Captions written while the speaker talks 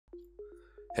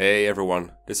Hey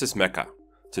everyone, this is Mekkah.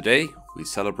 Today we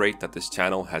celebrate that this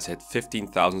channel has hit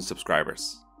 15,000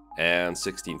 subscribers, and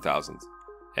 16,000,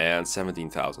 and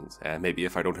 17,000, and maybe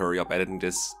if I don't hurry up editing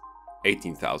this,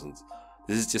 18,000.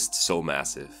 This is just so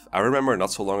massive. I remember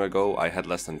not so long ago I had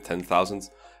less than 10,000 and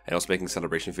I was making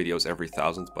celebration videos every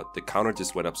 1,000, but the counter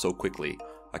just went up so quickly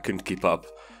I couldn't keep up,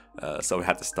 so I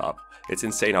had to stop. It's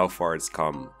insane how far it's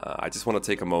come. I just want to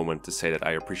take a moment to say that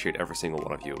I appreciate every single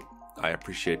one of you. I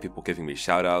appreciate people giving me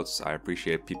shoutouts, I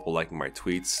appreciate people liking my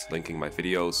tweets, linking my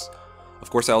videos. Of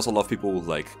course I also love people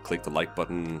who click the like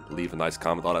button, leave a nice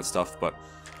comment, all that stuff, but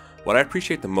what I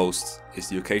appreciate the most is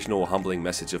the occasional humbling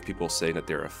message of people saying that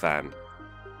they're a fan.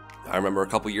 I remember a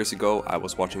couple years ago I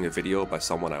was watching a video by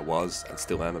someone I was and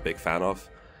still am a big fan of,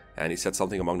 and he said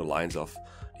something along the lines of,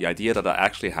 the idea that I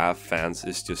actually have fans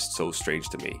is just so strange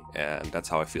to me, and that's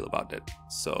how I feel about it.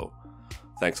 So,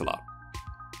 thanks a lot.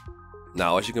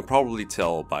 Now, as you can probably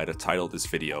tell by the title of this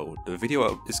video, the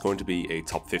video is going to be a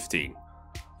top 15.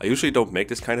 I usually don't make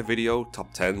this kind of video.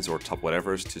 Top 10s or top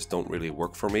whatevers just don't really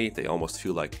work for me. They almost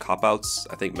feel like cop-outs.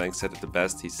 I think Mank said it the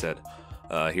best. He said,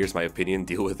 here's my opinion,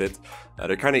 deal with it.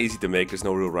 They're kind of easy to make. There's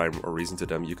no real rhyme or reason to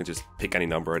them. You can just pick any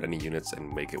number and any units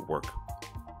and make it work.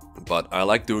 But I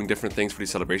like doing different things for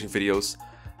these celebration videos.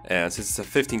 And since it's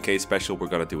a 15k special, we're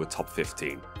going to do a top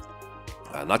 15.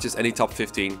 Not just any top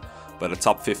 15, but a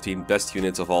top 15 best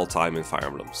units of all time in Fire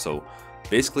Emblem. So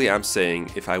basically I'm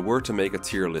saying if I were to make a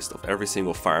tier list of every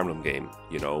single Fire Emblem game,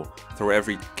 you know, throw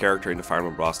every character in the Fire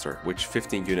Emblem roster, which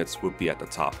 15 units would be at the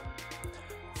top.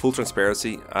 Full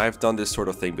transparency, I've done this sort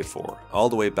of thing before, all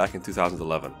the way back in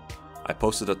 2011. I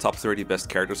posted a top 30 best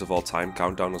characters of all time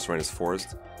countdown on Serenes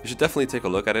Forest. You should definitely take a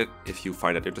look at it if you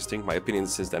find it interesting. My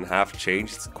opinions since then have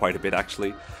changed quite a bit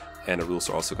actually, and the rules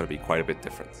are also going to be quite a bit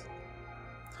different.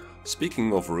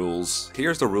 Speaking of rules,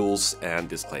 here's the rules and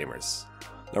disclaimers.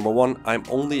 Number 1, I'm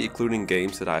only including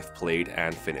games that I've played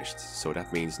and finished, so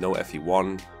that means no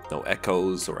FE1, no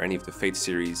Echoes or any of the Fate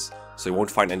series, so you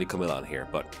won't find any Camilla on here,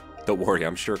 but don't worry,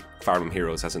 I'm sure Fire Emblem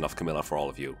Heroes has enough Camilla for all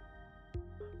of you.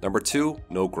 Number 2,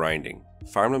 no grinding.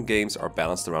 Fire Emblem games are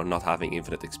balanced around not having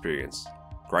infinite experience.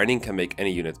 Grinding can make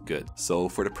any unit good, so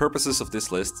for the purposes of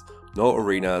this list, no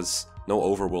arenas, no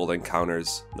overworld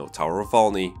encounters, no Tower of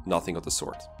Valny, nothing of the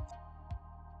sort.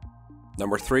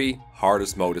 Number 3,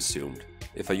 hardest mode assumed.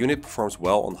 If a unit performs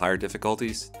well on higher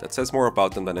difficulties, that says more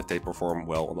about them than if they perform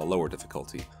well on a lower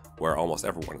difficulty, where almost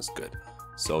everyone is good.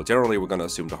 So generally we're going to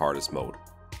assume the hardest mode.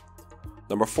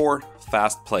 Number 4,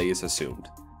 fast play is assumed.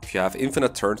 If you have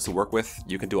infinite turns to work with,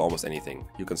 you can do almost anything.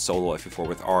 You can solo FE4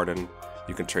 with Arden,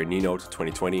 you can train Nino to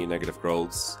 2020 in negative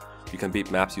growths, you can beat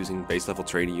maps using base level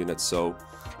training units, so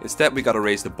instead we gotta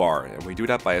raise the bar, and we do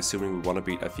that by assuming we want to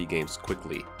beat FE games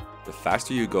quickly. The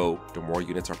faster you go, the more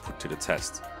units are put to the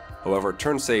test. However,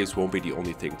 turn saves won't be the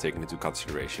only thing taken into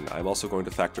consideration. I'm also going to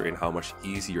factor in how much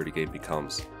easier the game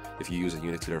becomes if you use a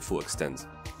unit to their full extent.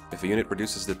 If a unit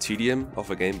reduces the tedium of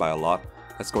a game by a lot,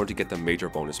 that's going to get them major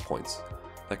bonus points.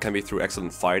 That can be through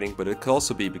excellent fighting, but it could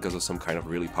also be because of some kind of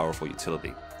really powerful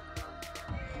utility.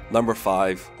 Number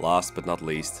 5, last but not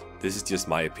least, this is just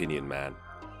my opinion, man.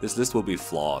 This list will be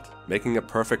flawed. Making a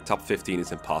perfect top 15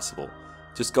 is impossible.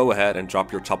 Just go ahead and drop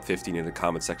your top 15 in the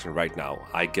comment section right now.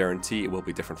 I guarantee it will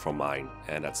be different from mine,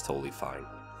 and that's totally fine.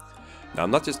 Now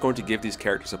I'm not just going to give these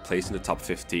characters a place in the top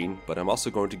 15, but I'm also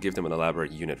going to give them an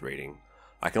elaborate unit rating.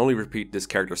 I can only repeat this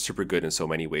character is super good in so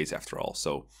many ways after all,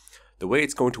 so the way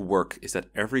it's going to work is that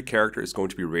every character is going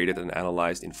to be rated and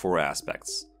analyzed in 4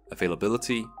 aspects: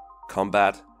 availability,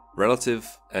 combat, relative,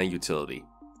 and utility.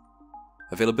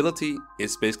 Availability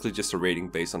is basically just a rating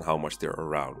based on how much they're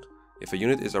around. If a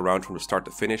unit is around from the start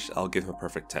to finish, I'll give them a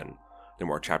perfect 10. The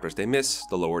more chapters they miss,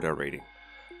 the lower their rating.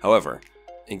 However,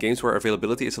 in games where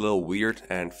availability is a little weird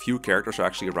and few characters are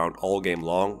actually around all game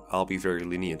long, I'll be very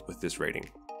lenient with this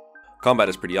rating. Combat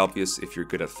is pretty obvious. If you're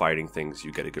good at fighting things,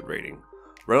 you get a good rating.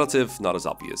 Relative, not as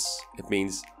obvious. It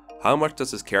means, how much does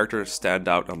this character stand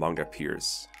out among their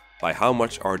peers? By how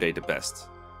much are they the best?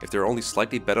 If they're only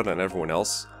slightly better than everyone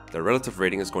else, their relative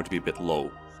rating is going to be a bit low.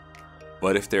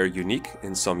 But if they're unique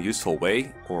in some useful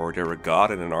way, or they're a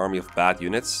god in an army of bad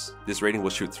units, this rating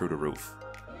will shoot through the roof.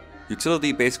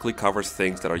 Utility basically covers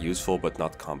things that are useful but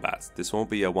not combat. This won't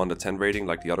be a 1 to 10 rating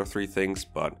like the other 3 things,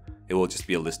 but it will just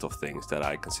be a list of things that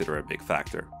I consider a big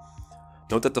factor.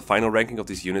 Note that the final ranking of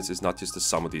these units is not just the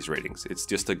sum of these ratings, it's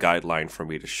just a guideline for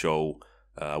me to show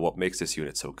what makes this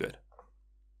unit so good.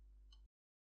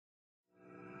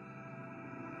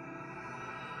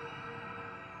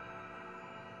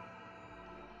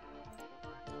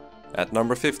 At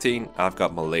number 15, I've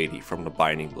got Milady from the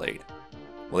Binding Blade.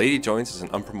 Milady joins as an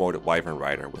unpromoted Wyvern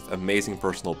Rider with amazing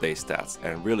personal base stats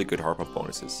and really good hardmode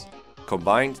bonuses.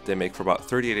 Combined, they make for about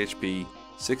 38 HP,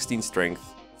 16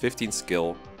 strength, 15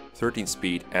 skill, 13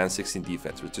 speed, and 16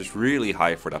 defense, which is really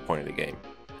high for that point in the game.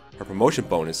 Her promotion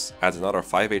bonus adds another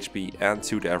 5 HP and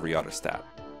 2 to every other stat.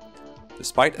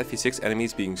 Despite FE6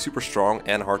 enemies being super strong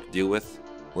and hard to deal with,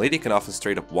 Milady can often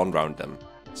straight up one-round them,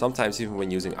 sometimes even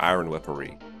when using iron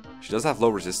weaponry. She does have low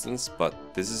resistance,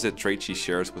 but this is a trait she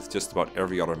shares with just about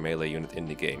every other melee unit in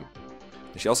the game.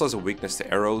 And she also has a weakness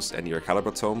to arrows and the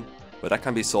Excalibur Tome, but that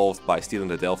can be solved by stealing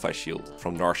the Delphi Shield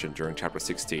from Narshan during chapter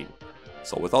 16.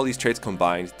 So with all these traits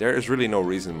combined, there is really no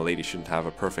reason Milady shouldn't have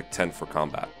a perfect 10 for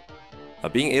combat. Now,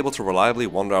 being able to reliably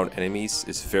one-round enemies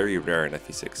is very rare in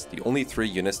FE6. The only 3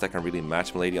 units that can really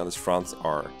match Milady on this front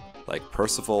are like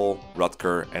Percival,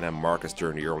 Rutger, and then Marcus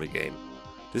during the early game.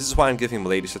 This is why I'm giving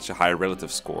Milady such a high relative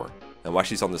score, and why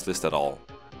she's on this list at all.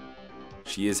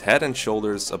 She is head and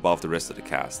shoulders above the rest of the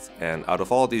cast, and out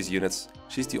of all these units,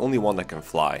 she's the only one that can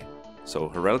fly, so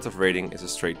her relative rating is a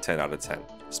straight 10 out of 10.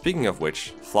 Speaking of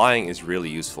which, flying is really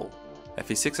useful.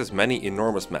 FE6 has many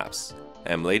enormous maps,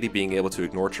 and Milady being able to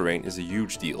ignore terrain is a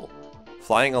huge deal.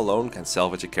 Flying alone can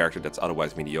salvage a character that's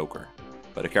otherwise mediocre,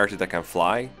 but a character that can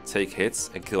fly, take hits,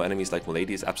 and kill enemies like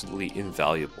Milady is absolutely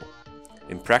invaluable.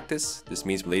 In practice, this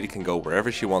means Milady can go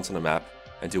wherever she wants on the map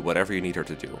and do whatever you need her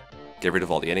to do. Get rid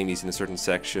of all the enemies in a certain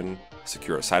section,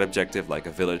 secure a side objective like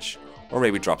a village, or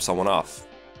maybe drop someone off.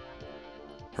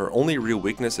 Her only real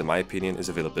weakness, in my opinion, is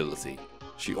availability.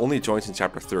 She only joins in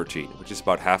chapter 13, which is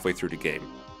about halfway through the game.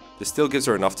 This still gives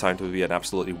her enough time to be an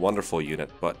absolutely wonderful unit,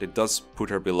 but it does put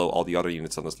her below all the other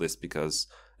units on this list because,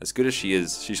 as good as she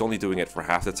is, she's only doing it for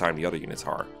half the time the other units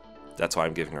are. That's why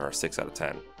I'm giving her a 6 out of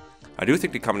 10. I do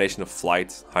think the combination of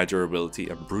flight, high durability,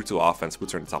 and brutal offense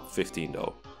puts her in the top 15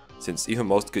 though, since even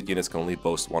most good units can only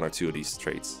boast 1 or 2 of these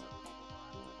traits.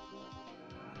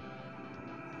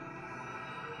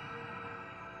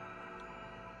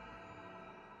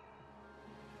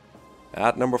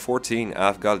 At number 14,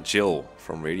 I've got Jill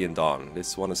from Radiant Dawn.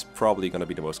 This one is probably going to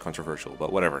be the most controversial,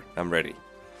 but whatever, I'm ready.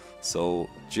 So,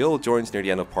 Jill joins near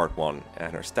the end of part 1,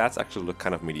 and her stats actually look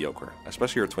kind of mediocre,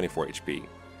 especially her 24 HP.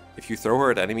 If you throw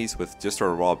her at enemies with just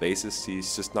her raw bases,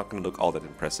 she's just not going to look all that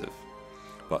impressive.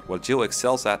 But what Jill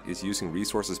excels at is using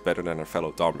resources better than her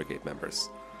fellow Dawn Brigade members.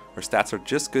 Her stats are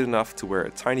just good enough to where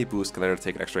a tiny boost can let her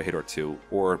take an extra hit or 2,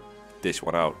 or dish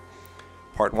one out.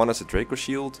 Part 1 has a Draco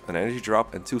Shield, an energy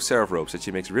drop, and 2 Seraph Robes that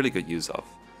she makes really good use of.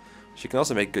 She can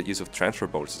also make good use of transfer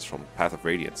bonuses from Path of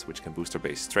Radiance, which can boost her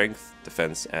base strength,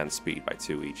 defense, and speed by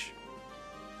 2 each.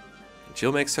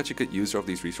 Jill makes such a good user of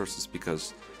these resources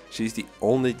because she's the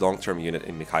only long-term unit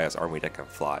in Micaiah's army that can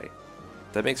fly.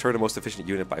 That makes her the most efficient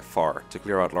unit by far to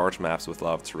clear out large maps with a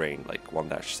lot of terrain like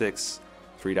 1-6,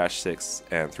 3-6,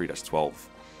 and 3-12,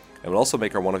 and will also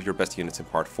make her one of your best units in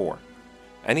Part 4.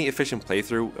 Any efficient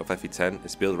playthrough of FE10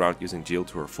 is built around using Jill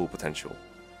to her full potential.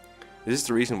 This is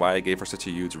the reason why I gave her such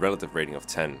a huge relative rating of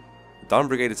 10. The Dawn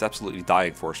Brigade is absolutely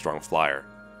dying for a strong flyer.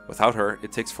 Without her,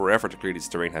 it takes forever to clear these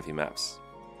terrain heavy maps.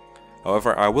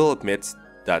 However, I will admit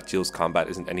that Jill's combat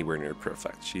isn't anywhere near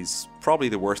perfect. She's probably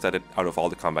the worst at it out of all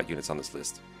the combat units on this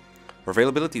list. Her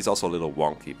availability is also a little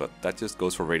wonky, but that just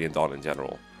goes for Radiant Dawn in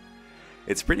general.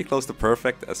 It's pretty close to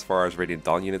perfect as far as Radiant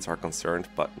Dawn units are concerned,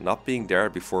 but not being there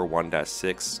before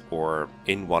 1-6 or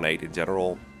in 1-8 in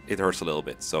general, it hurts a little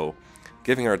bit, so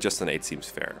giving her just an 8 seems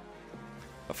fair.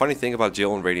 A funny thing about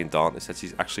Jill in Radiant Dawn is that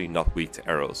she's actually not weak to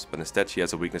arrows, but instead she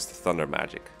has a weakness to thunder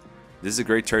magic. This is a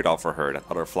great trade-off for her that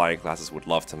other flying classes would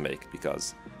love to make,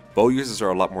 because bow users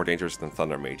are a lot more dangerous than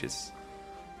thunder mages.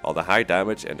 While the high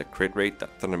damage and the crit rate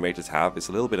that thunder mages have is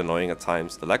a little bit annoying at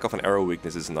times, the lack of an arrow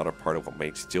weakness is another part of what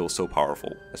makes Jill so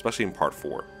powerful, especially in part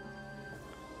 4.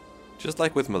 Just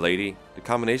like with Milady, the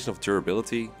combination of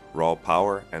durability, raw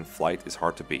power, and flight is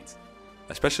hard to beat,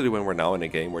 especially when we're now in a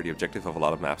game where the objective of a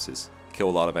lot of maps is kill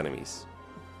a lot of enemies.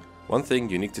 One thing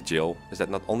unique to Jill is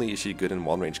that not only is she good in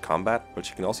one-range combat, but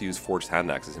she can also use forged hand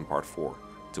axes in part 4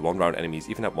 to one-round enemies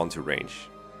even at 1-2 range.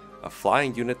 A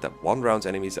flying unit that one-rounds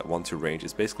enemies at 1-2 range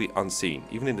is basically unseen,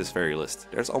 even in this very list.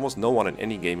 There's almost no one in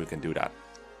any game who can do that.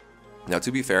 Now,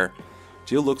 to be fair,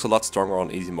 Jill looks a lot stronger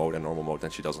on easy mode and normal mode than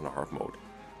she does on hard mode.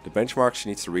 The benchmarks she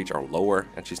needs to reach are lower,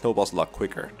 and she snowballs a lot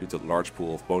quicker due to the large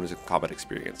pool of bonus and combat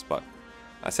experience, but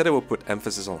I said I would put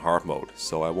emphasis on hard mode,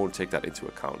 so I won't take that into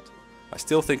account. I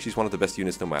still think she's one of the best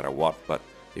units no matter what, but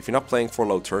if you're not playing for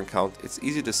low turn count, it's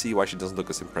easy to see why she doesn't look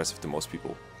as impressive to most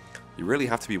people. You really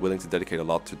have to be willing to dedicate a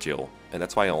lot to Jill, and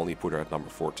that's why I only put her at number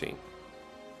 14.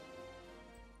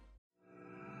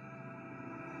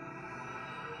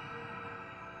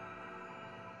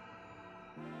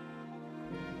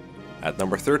 At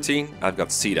number 13, I've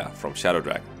got Sita from Shadow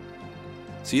Dragon.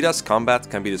 Sita's combat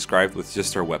can be described with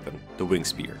just her weapon, the Wing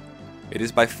Spear. It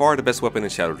is by far the best weapon in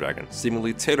Shadow Dragon,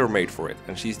 seemingly tailor-made for it,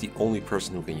 and she's the only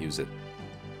person who can use it.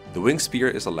 The Wing Spear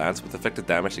is a lance with effective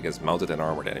damage against mounted and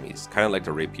armored enemies, kinda like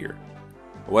the Rapier.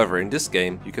 However, in this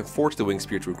game, you can forge the Wing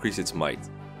Spear to increase its might.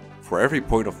 For every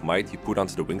point of might you put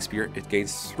onto the Wing Spear, it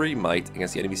gains 3 might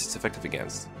against the enemies it's effective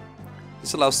against.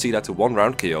 This allows Sita to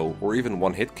 1-round KO or even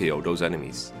 1-hit KO those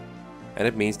enemies. And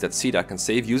it means that Sita can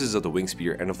save uses of the Wing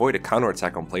Spear and avoid a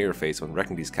counterattack on player face when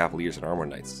wrecking these Cavaliers and Armor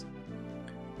Knights.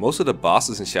 Most of the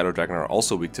bosses in Shadow Dragon are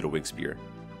also weak to the Wing Spear,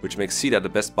 which makes Sita the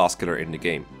best boss killer in the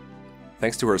game.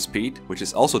 Thanks to her speed, which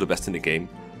is also the best in the game,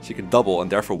 she can double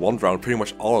and therefore 1-round pretty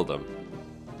much all of them.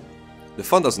 The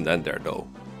fun doesn't end there though.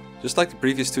 Just like the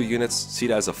previous 2 units,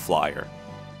 Sita is a flyer.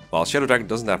 While Shadow Dragon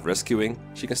doesn't have rescuing,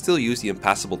 she can still use the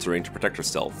impassable terrain to protect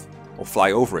herself, or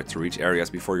fly over it to reach areas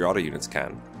before your other units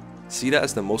can. Sita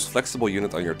is the most flexible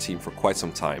unit on your team for quite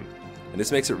some time, and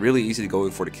this makes it really easy to go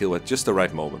in for the kill at just the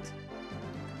right moment.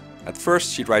 At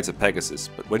first she rides a Pegasus,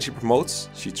 but when she promotes,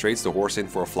 she trades the horse in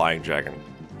for a flying dragon,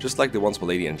 just like the ones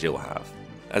Milady and Jill have.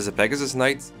 As a Pegasus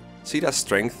Knight, Sita's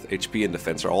strength, HP and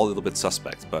defense are all a little bit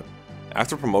suspect, but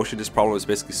after promotion this problem is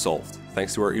basically solved,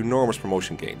 thanks to her enormous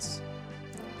promotion gains.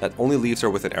 That only leaves her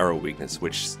with an arrow weakness,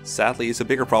 which sadly is a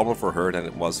bigger problem for her than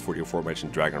it was for the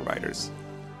aforementioned Dragon Riders.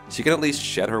 She can at least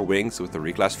shed her wings with the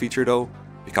reclass feature though,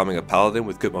 becoming a paladin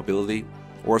with good mobility,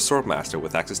 or a swordmaster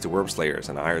with access to worm slayers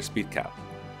and a higher speed cap.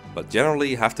 But generally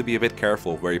you have to be a bit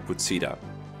careful where you put Sita,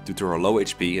 due to her low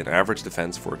HP and average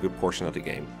defense for a good portion of the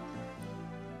game.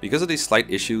 Because of these slight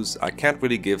issues, I can't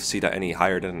really give Sita any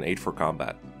higher than an 8 for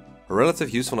combat. Her relative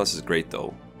usefulness is great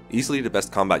though, easily the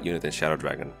best combat unit in Shadow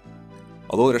Dragon.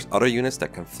 Although there's other units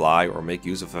that can fly or make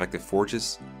use of effective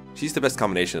forges, she's the best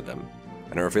combination of them,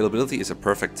 and her availability is a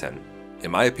perfect 10.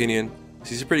 In my opinion,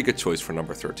 she's a pretty good choice for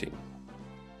number 13.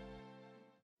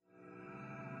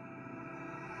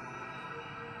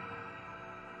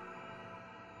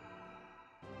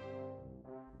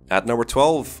 At number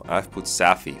 12, I've put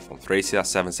Safi from Thracia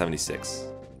 776.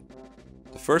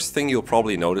 The first thing you'll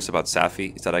probably notice about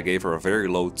Safi is that I gave her a very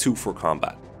low 2 for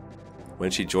combat. When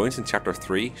she joins in chapter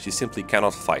 3, she simply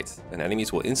cannot fight, and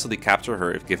enemies will instantly capture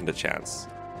her if given the chance.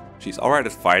 She's alright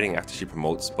at fighting after she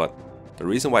promotes, but the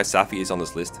reason why Safi is on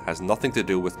this list has nothing to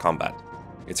do with combat.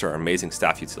 It's her amazing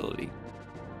staff utility.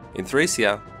 In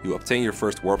Thracia, you obtain your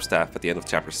first warp staff at the end of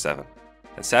chapter 7,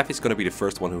 and Safi is going to be the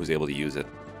first one who is able to use it.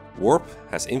 Warp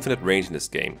has infinite range in this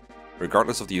game,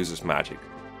 regardless of the user's magic,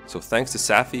 so thanks to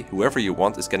Safi, whoever you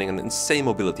want is getting an insane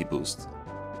mobility boost.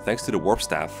 Thanks to the warp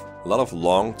staff, a lot of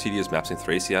long, tedious maps in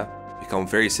Thracia become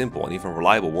very simple and even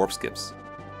reliable warp skips.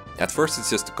 At first it's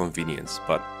just a convenience,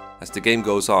 but as the game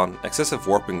goes on, excessive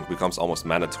warping becomes almost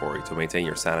mandatory to maintain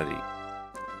your sanity.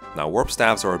 Now warp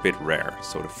staffs are a bit rare,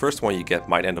 so the first one you get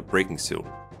might end up breaking soon.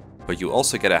 But you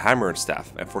also get a hammer and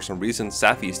staff, and for some reason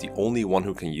Safi is the only one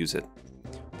who can use it.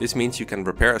 This means you can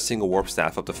repair a single warp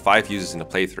staff up to 5 uses in a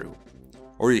playthrough.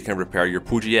 Or you can repair your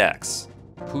Poogie Axe,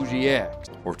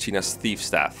 or China's Thief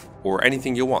Staff, or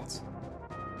anything you want.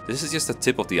 This is just the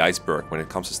tip of the iceberg when it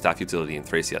comes to staff utility in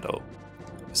Thracia though.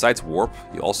 Besides warp,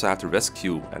 you also have to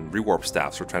rescue and rewarp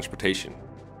staffs for transportation.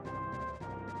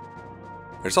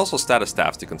 There's also status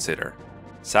staffs to consider.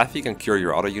 Safi can cure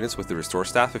your other units with the restore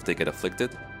staff if they get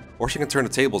afflicted, or she can turn the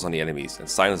tables on the enemies and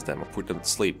silence them or put them to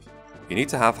sleep. You need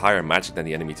to have higher magic than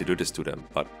the enemy to do this to them,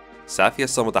 but Safi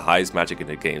has some of the highest magic in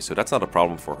the game, so that's not a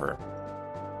problem for her.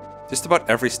 Just about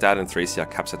every stat in Thracia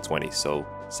caps at 20, so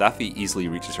Safi easily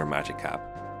reaches her magic cap.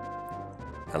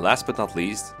 And last but not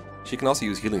least, she can also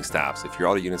use healing staffs if your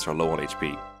other units are low on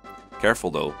HP.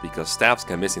 Careful though, because staffs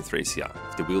can miss in Thracia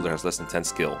if the wielder has less than 10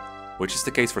 skill, which is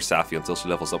the case for Safi until she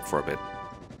levels up for a bit.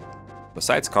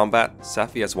 Besides combat,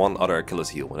 Safi has one other Achilles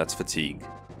heel, and that's fatigue.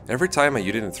 Every time a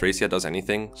unit in Thracia does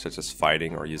anything, such as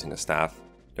fighting or using a staff,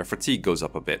 their fatigue goes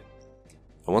up a bit.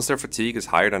 And once their fatigue is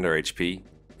higher than their HP,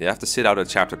 they have to sit out a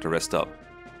chapter to rest up.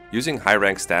 Using high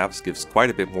rank staffs gives quite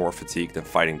a bit more fatigue than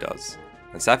fighting does,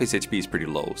 and Safi's HP is pretty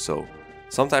low, so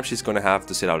sometimes she's going to have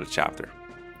to sit out a chapter.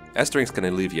 S-Drinks can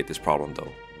alleviate this problem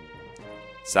though.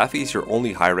 Safi is your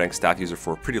only high rank staff user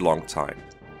for a pretty long time,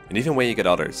 and even when you get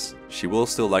others, she will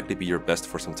still likely be your best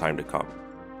for some time to come.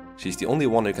 She's the only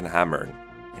one who can hammer,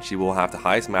 and she will have the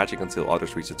highest magic until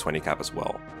others reach the 20 cap as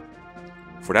well.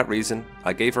 For that reason,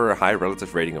 I gave her a high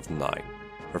relative rating of 9.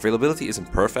 Her availability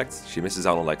isn't perfect, she misses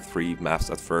out on like 3 maps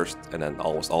at first and then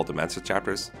almost all the Mancer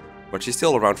chapters, but she's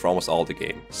still around for almost all the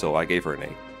game, so I gave her an 8.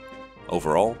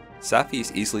 Overall, Safi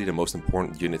is easily the most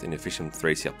important unit in efficient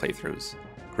Thracia playthroughs,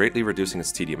 greatly reducing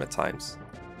its tedium at times.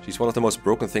 She's one of the most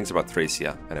broken things about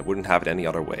Thracia, and I wouldn't have it any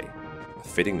other way. A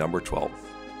fitting number 12.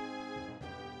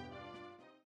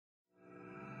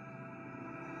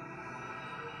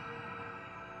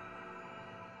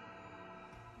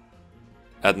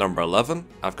 At number 11,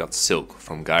 I've got Silk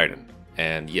from Gaiden.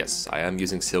 And yes, I am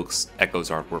using Silk's Echoes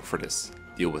artwork for this.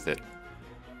 Deal with it.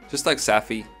 Just like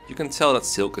Safi, you can tell that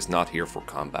Silk is not here for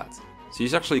combat.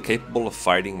 She's actually capable of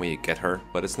fighting when you get her,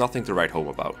 but it's nothing to write home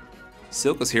about.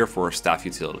 Silk is here for her staff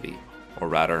utility, or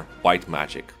rather, white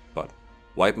magic, but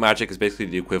white magic is basically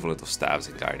the equivalent of staves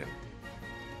in Gaiden.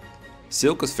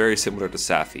 Silk is very similar to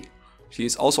Safi. She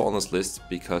is also on this list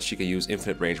because she can use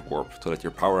infinite range warp to let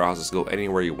your powerhouses go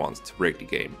anywhere you want to break the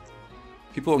game.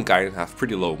 People in Gaiden have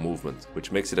pretty low movement,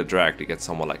 which makes it a drag to get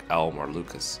someone like Elm or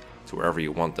Lucas to wherever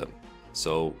you want them,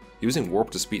 so using warp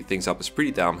to speed things up is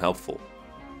pretty damn helpful.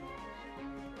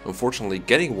 Unfortunately,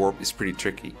 getting warp is pretty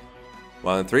tricky.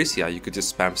 While in Thracia you could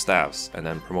just spam staves and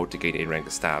then promote to gain A rank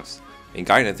staves, in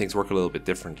Gaiden things work a little bit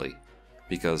differently,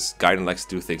 because Gaiden likes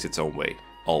to do things its own way,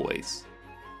 always.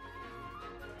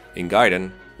 In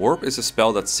Gaiden, warp is a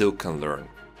spell that Silk can learn.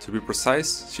 To be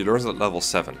precise, she learns at level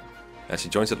 7, and she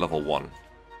joins at level 1.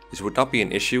 This would not be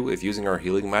an issue if using her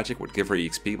healing magic would give her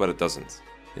EXP, but it doesn't.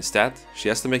 Instead, she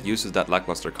has to make use of that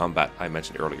lackluster combat I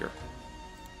mentioned earlier.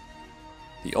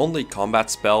 The only combat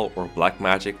spell or black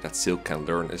magic that Silk can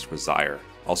learn is Resire,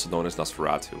 also known as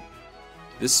Nosferatu.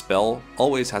 This spell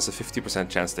always has a 50%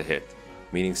 chance to hit,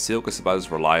 meaning Silk is about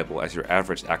as reliable as your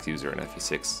average act user in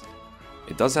FE6.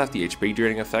 It does have the HP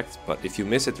draining effect, but if you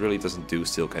miss it really doesn't do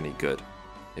Silk any good.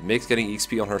 It makes getting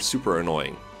EXP on her super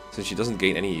annoying, since she doesn't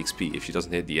gain any EXP if she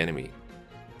doesn't hit the enemy.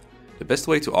 The best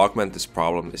way to augment this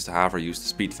problem is to have her use the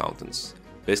speed fountains,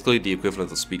 basically the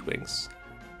equivalent of speed wings.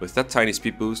 With that tiny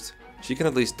speed boost, she can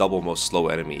at least double most slow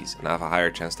enemies and have a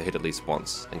higher chance to hit at least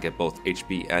once and get both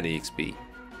HP and EXP.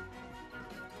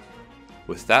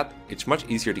 With that, it's much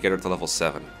easier to get her to level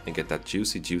 7 and get that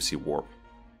juicy warp.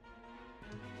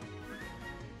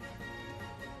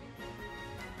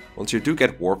 Once you do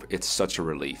get warp, it's such a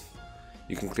relief.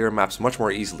 You can clear maps much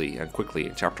more easily and quickly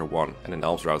in Chapter 1 and in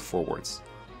Elm's route forwards.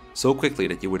 So quickly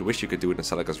that you would wish you could do it in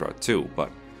Celica's route too,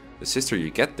 but the sister you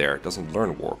get there doesn't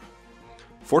learn warp.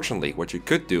 Fortunately, what you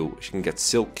could do is you can get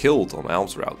Silk killed on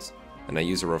Elm's route, and then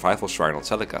use a revival shrine on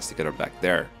Celica's to get her back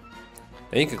there.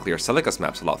 Then you can clear Celica's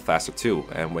maps a lot faster too,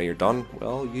 and when you're done,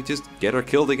 well, you just get her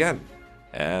killed again.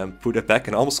 And put it back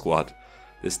in Elm's squad.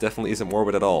 This definitely isn't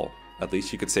morbid at all. At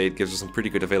least you could say it gives her some pretty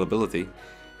good availability.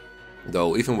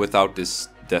 Though even without this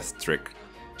death trick,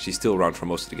 she's still around for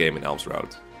most of the game in Elm's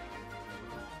route.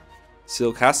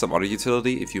 Silk has some other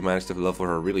utility if you manage to level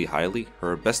her really highly.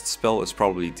 Her best spell is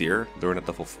probably Deer, learned at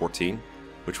level 14,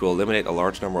 which will eliminate a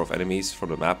large number of enemies from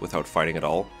the map without fighting at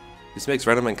all. This makes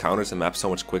random encounters and maps so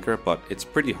much quicker, but it's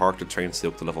pretty hard to train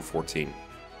Silk to level 14.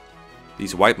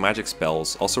 These white magic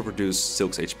spells also reduce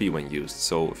Silk's HP when used,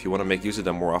 so if you want to make use of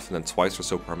them more often than twice or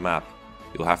so per map,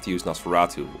 you'll have to use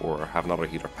Nosferatu or have another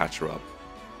healer patch her up.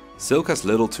 Silk has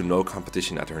little to no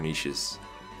competition at her niches.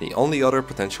 The only other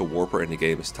potential warper in the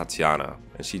game is Tatiana,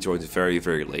 and she joins very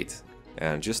late,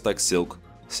 and just like Silk,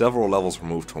 several levels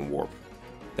removed from warp.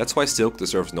 That's why Silk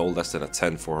deserves no less than a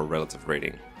 10 for her relative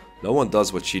rating. No one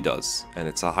does what she does, and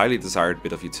it's a highly desired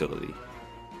bit of utility.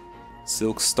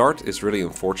 Silk's start is really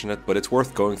unfortunate, but it's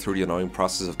worth going through the annoying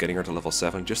process of getting her to level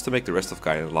 7 just to make the rest of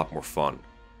Gaiden a lot more fun.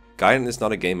 Gaiden is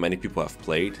not a game many people have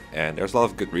played, and there's a lot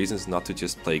of good reasons not to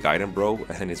just play Gaiden Bro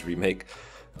and its remake,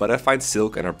 but I find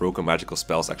Silk and her broken magical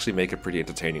spells actually make it pretty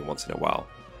entertaining once in a while.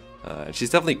 And she's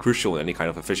definitely crucial in any kind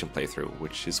of efficient playthrough,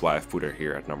 which is why I've put her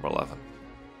here at number 11.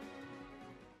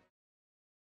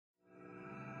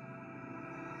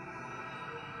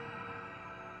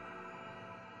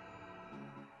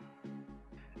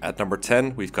 At number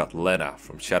 10, we've got Lena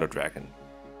from Shadow Dragon.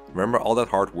 Remember all that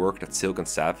hard work that Silk and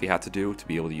Safi had to do to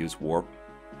be able to use warp?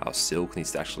 How Silk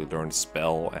needs to actually learn the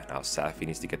spell, and how Safi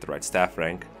needs to get the right staff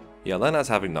rank? Yeah, Lena's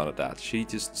having none of that. She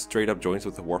just straight up joins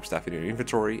with the warp staff in her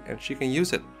inventory, and she can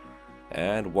use it.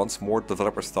 And once more,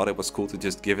 developers thought it was cool to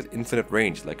just give it infinite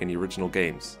range like in the original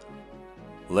games.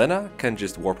 Lena can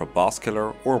just warp a boss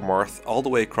killer or Marth all the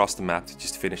way across the map to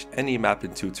just finish any map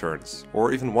in 2 turns,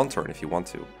 or even 1 turn if you want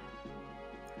to.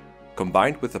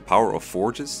 Combined with the power of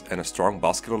forges and a strong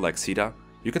boss killer like Sita,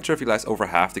 you can trivialize over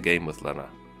half the game with Lena.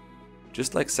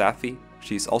 Just like Safi,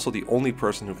 she's also the only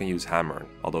person who can use Hammer,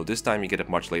 although this time you get it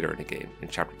much later in the game, in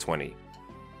chapter 20.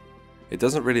 It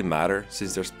doesn't really matter,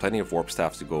 since there's plenty of warp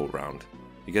staffs to go around.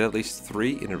 You get at least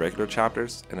 3 in the regular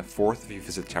chapters, and a 4th if you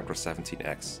visit chapter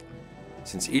 17X.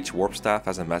 Since each warp staff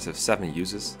has a massive 7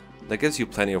 uses, that gives you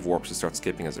plenty of warps to start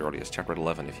skipping as early as chapter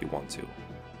 11 if you want to.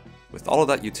 With all of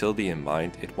that utility in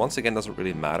mind, it once again doesn't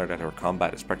really matter that her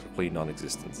combat is practically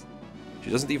non-existent. She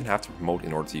doesn't even have to promote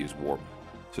in order to use warp,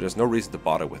 so there's no reason to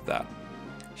bother with that.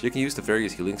 She can use the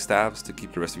various healing stabs to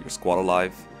keep the rest of your squad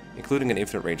alive, including an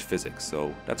infinite range physics,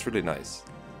 so that's really nice.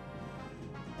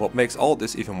 What makes all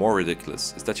this even more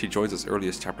ridiculous is that she joins as early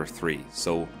as chapter 3,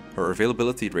 so her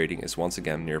availability rating is once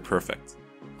again near perfect.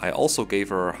 I also gave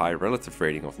her a high relative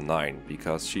rating of 9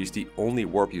 because she's the only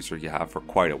warp user you have for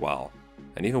quite a while.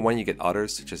 And even when you get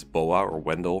others such as Boa or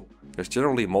Wendell, there's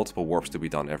generally multiple warps to be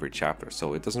done every chapter,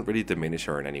 so it doesn't really diminish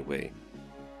her in any way.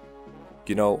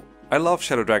 You know, I love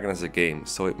Shadow Dragon as a game,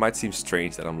 so it might seem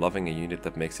strange that I'm loving a unit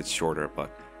that makes it shorter,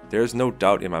 but there is no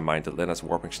doubt in my mind that Lena's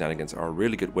warping shenanigans are a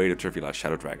really good way to trivialize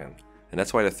Shadow Dragon, and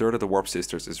that's why the third of the Warp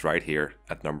Sisters is right here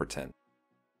at number 10.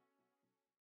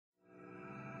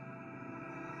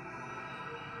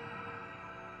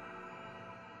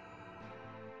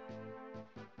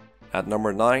 At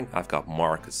number 9, I've got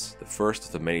Marcus, the first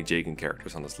of the many Jagan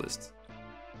characters on this list.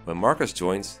 When Marcus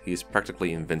joins, he is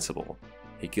practically invincible.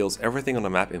 He kills everything on the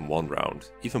map in one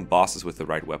round, even bosses with the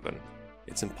right weapon.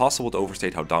 It's impossible to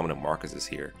overstate how dominant Marcus is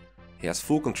here. He has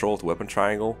full control of the weapon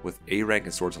triangle, with A rank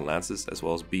in swords and lances as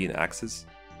well as B in axes,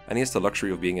 and he has the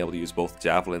luxury of being able to use both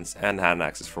javelins and hand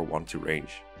axes for 1-2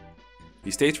 range.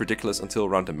 He stays ridiculous until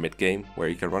around the mid game, where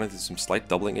he can run into some slight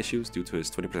doubling issues due to his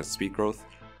 20% speed growth,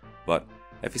 but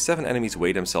FE7 enemies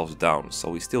weigh themselves down,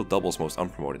 so he still doubles most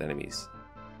unpromoted enemies.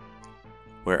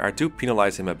 Where I do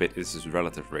penalize him a bit is his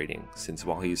relative rating, since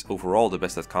while he is overall the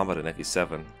best at combat in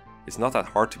FE7, it's not that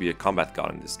hard to be a combat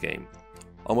god in this game.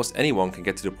 Almost anyone can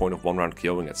get to the point of 1-round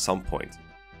KOing at some point,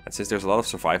 and since there's a lot of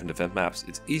survive and defend maps,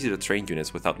 it's easy to train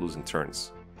units without losing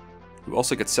turns. You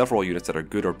also get several units that are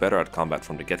good or better at combat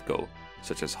from the get-go,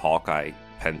 such as Hawkeye,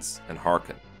 Pence, and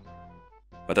Harken.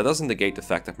 But that doesn't negate the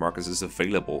fact that Marcus is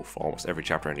available for almost every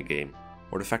chapter in the game,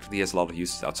 or the fact that he has a lot of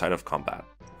uses outside of combat.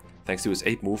 Thanks to his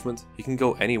 8 movement, he can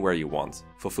go anywhere you want,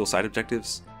 fulfill side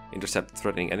objectives, intercept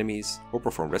threatening enemies, or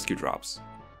perform rescue drops.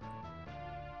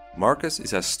 Marcus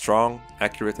is as strong,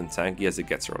 accurate and tanky as it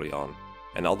gets early on,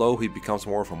 and although he becomes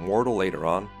more of a mortal later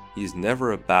on, he is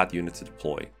never a bad unit to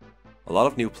deploy. A lot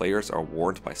of new players are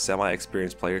warned by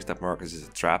semi-experienced players that Marcus is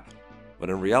a trap, but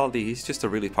in reality he's just a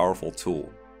really powerful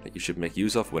tool that you should make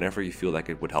use of whenever you feel like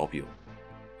it would help you.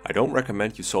 I don't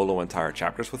recommend you solo entire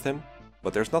chapters with him,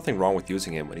 but there's nothing wrong with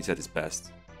using him when he's at his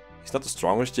best. He's not the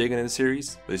strongest Jagan in the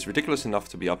series, but he's ridiculous enough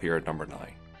to be up here at number 9.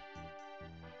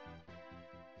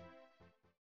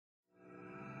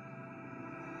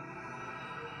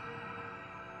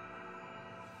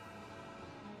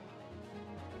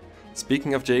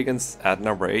 Speaking of Jagans, at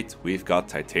number 8 we've got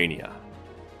Titania.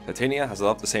 Titania has a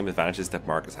lot of the same advantages that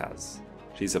Marcus has.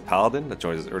 She's a paladin that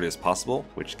joins as early as possible,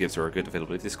 which gives her a good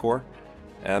availability score,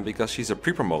 and because she's a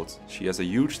pre-promote, she has a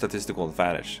huge statistical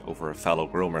advantage over her fellow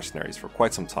girl mercenaries for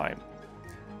quite some time.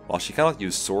 While she cannot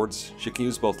use swords, she can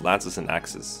use both lances and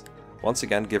axes, once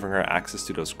again giving her access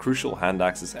to those crucial hand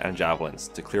axes and javelins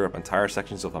to clear up entire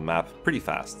sections of a map pretty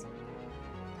fast.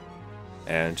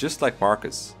 And just like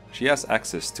Marcus, she has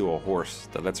access to a horse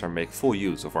that lets her make full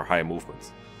use of her high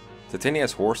movement.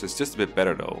 Titania's horse is just a bit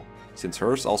better though, since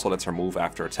hers also lets her move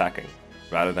after attacking,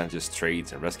 rather than just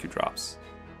trades and rescue drops.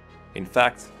 In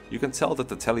fact, you can tell that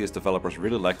the Tellius developers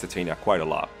really like Titania quite a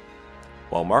lot.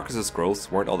 While Marcus's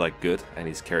growths weren't all that good and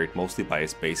he's carried mostly by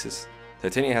his bases,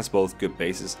 Titania has both good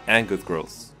bases and good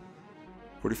growths.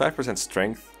 45%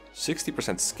 strength,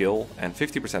 60% skill and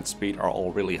 50% speed are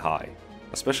all really high,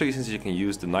 especially since you can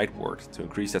use the Night Ward to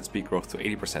increase that speed growth to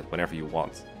 80% whenever you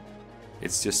want.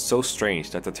 It's just so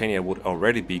strange that Titania would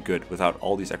already be good without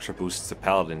all these extra boosts to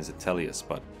Paladins and Tellius,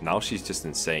 but now she's just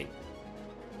insane.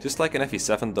 Just like in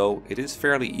FE7 though, it is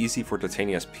fairly easy for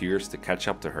Titania's peers to catch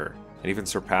up to her, and even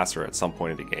surpass her at some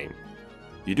point in the game.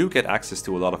 You do get access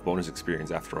to a lot of bonus experience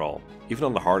after all, even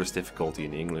on the hardest difficulty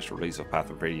in the English release of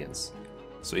Path of Radiance.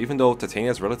 So even though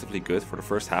Titania is relatively good for the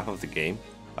first half of the game,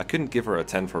 I couldn't give her a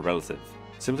 10 for relative,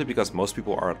 simply because most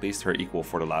people are at least her equal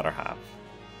for the latter half.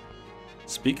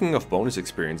 Speaking of bonus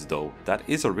experience though, that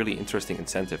is a really interesting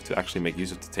incentive to actually make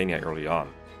use of Titania early on,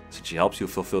 since she helps you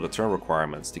fulfill the turn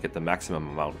requirements to get the maximum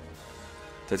amount.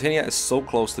 Titania is so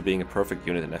close to being a perfect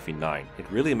unit in FE9,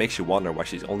 it really makes you wonder why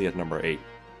she's only at number 8.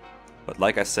 But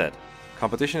like I said,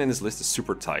 competition in this list is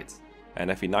super tight,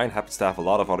 and FE9 happens to have a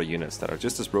lot of other units that are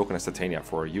just as broken as Titania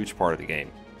for a huge part of the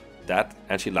game. That,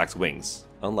 and she lacks wings,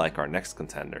 unlike our next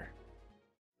contender.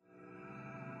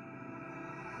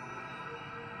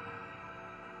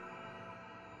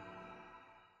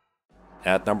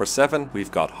 At number 7,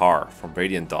 we've got Har from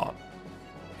Radiant Dawn.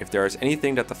 If there is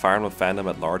anything that the Fire Emblem fandom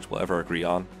at large will ever agree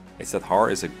on, it's that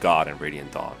Har is a god in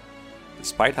Radiant Dawn.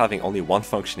 Despite having only one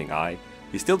functioning eye,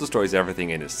 he still destroys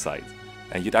everything in his sight,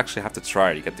 and you'd actually have to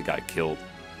try to get the guy killed.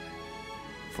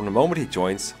 From the moment he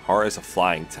joins, Har is a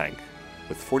flying tank.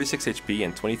 With 46 HP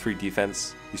and 23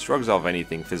 defense, he shrugs off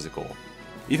anything physical.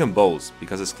 Even bows,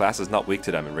 because his class is not weak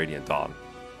to them in Radiant Dawn.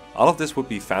 All of this would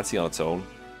be fancy on its own,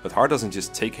 but Har doesn't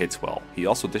just take hits well, he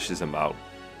also dishes them out.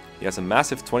 He has a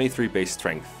massive 23 base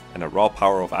strength and a raw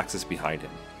power of axes behind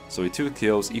him, so he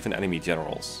 2-KOs even enemy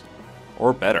generals.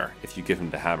 Or better, if you give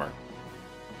him the hammer.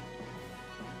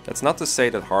 That's not to say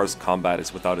that Har's combat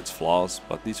is without its flaws,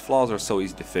 but these flaws are so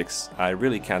easy to fix, I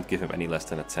really can't give him any less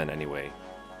than a 10 anyway.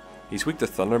 He's weak to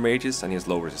Thunder Mages and he has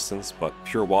low resistance, but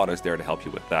Pure Water is there to help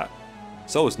you with that.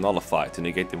 So is Nullify to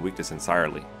negate the weakness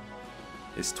entirely.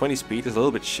 His 20 speed is a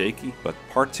little bit shaky, but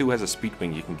Part 2 has a speed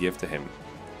wing you can give to him,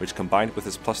 which combined with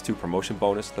his +2 promotion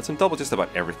bonus lets him double just about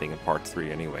everything in Part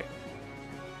 3 anyway.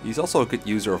 He's also a good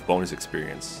user of bonus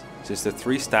experience, since the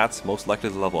 3 stats most likely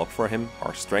to level up for him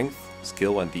are Strength,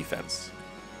 Skill and Defense.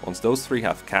 Once those 3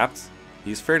 have capped,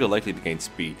 he is fairly likely to gain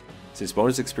speed, since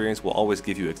bonus experience will always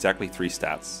give you exactly 3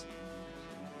 stats.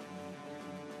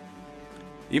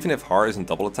 Even if Har isn't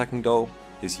double attacking though,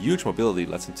 his huge mobility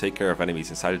lets him take care of enemies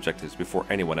and side objectives before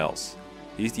anyone else.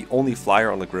 He's the only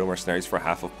flyer on the Grill Mercenaries for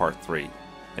half of Part 3,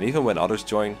 and even when others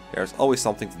join, there's always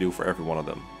something to do for every one of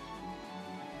them.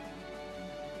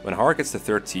 When Har gets to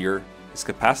 3rd tier, his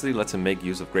capacity lets him make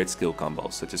use of great skill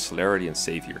combos such as Celerity and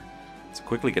Savior, to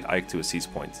quickly get Ike to a seize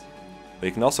point. But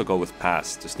he can also go with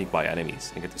Pass to sneak by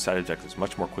enemies and get to side objectives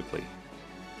much more quickly.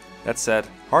 That said,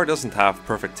 Har doesn't have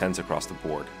perfect 10s across the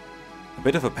board. A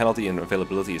bit of a penalty in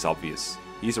availability is obvious.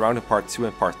 He's around in Part 2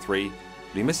 and Part 3,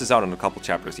 but he misses out on a couple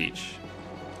chapters each.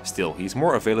 Still, he's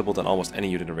more available than almost any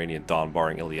unit in Radiant Dawn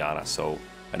barring Ilyana, so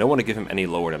I don't want to give him any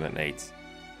lower than an 8.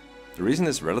 The reason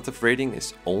his relative rating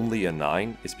is only a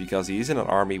 9 is because he is in an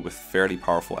army with fairly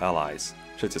powerful allies,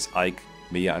 such as Ike,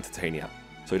 Mia and Titania,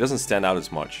 so he doesn't stand out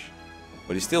as much.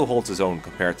 But he still holds his own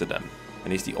compared to them,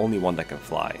 and he's the only one that can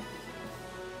fly.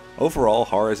 Overall,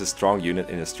 Har is a strong unit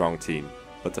in a strong team,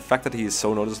 but the fact that he is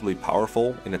so noticeably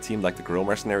powerful in a team like the Grill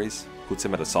Mercenaries puts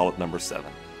him at a solid number 7.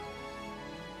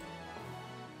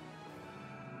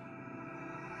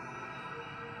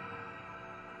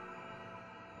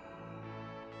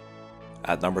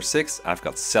 At number 6, I've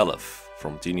got Seliph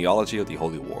from Genealogy of the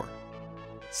Holy War.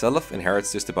 Seliph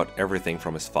inherits just about everything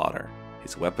from his father.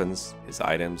 His weapons, his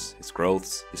items, his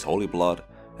growths, his holy blood,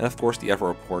 and of course the ever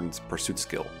important pursuit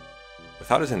skill.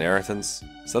 Without his inheritance,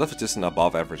 Seliph is just an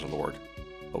above average lord.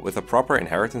 But with a proper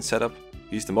inheritance setup,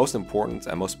 he's the most important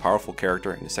and most powerful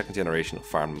character in the 2nd generation of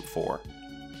Fire Emblem 4.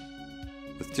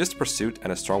 With just pursuit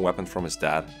and a strong weapon from his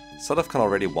dad, Seliph can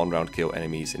already one-round kill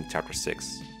enemies in Chapter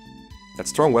 6. That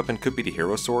strong weapon could be the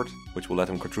Hero Sword, which will let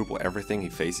him quadruple everything he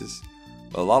faces,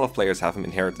 but a lot of players have him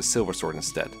inherit the Silver Sword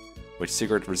instead, which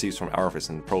Sigurd receives from Arvis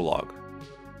in the prologue.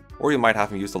 Or you might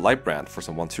have him use the Light Brand for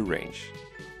some 1-2 range.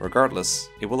 Regardless,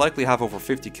 it will likely have over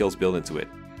 50 kills built into it,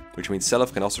 which means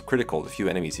Seliph can also critical the few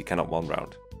enemies he cannot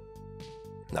one-round.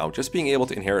 Now, just being able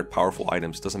to inherit powerful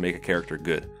items doesn't make a character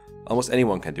good, almost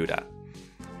anyone can do that.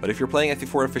 But if you're playing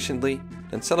FE4 efficiently,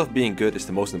 then Seliph being good is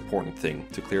the most important thing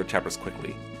to clear chapters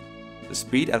quickly. The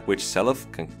speed at which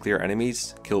Seliph can clear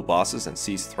enemies, kill bosses and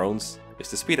seize thrones is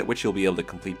the speed at which you'll be able to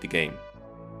complete the game.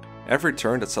 Every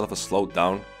turn that Seliph is slowed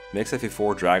down makes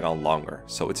FE4 drag on longer,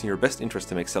 so it's in your best interest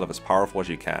to make Seliph as powerful as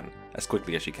you can, as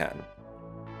quickly as you can.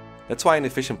 That's why in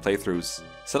efficient playthroughs,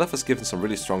 Seliph is given some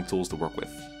really strong tools to work with.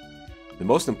 The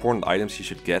most important items you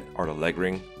should get are the leg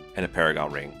ring and a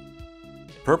paragon ring.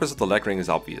 The purpose of the leg ring is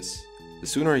obvious. The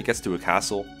sooner he gets to a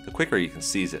castle, the quicker he can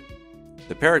seize it.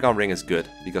 The paragon ring is good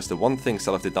because the one thing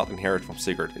Seliph did not inherit from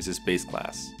Sigurd is his base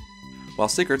class. While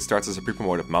Sigurd starts as a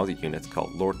pre-promoted mounted unit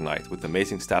called Lord Knight with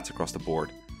amazing stats across the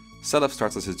board, Seliph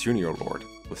starts as a junior lord,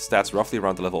 with stats roughly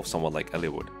around the level of someone like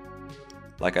Eliwood.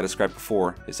 Like I described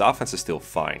before, his offense is still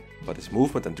fine, but his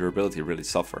movement and durability really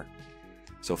suffer.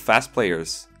 So fast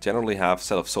players generally have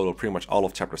Seliph solo pretty much all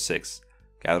of Chapter 6,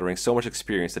 gathering so much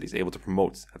experience that he's able to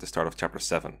promote at the start of Chapter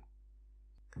 7.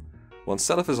 Once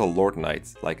Seliph is a Lord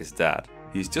Knight, like his dad,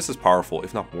 he's just as powerful,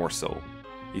 if not more so.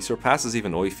 He surpasses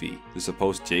even Oifi, the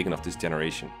supposed Jagan of this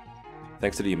generation.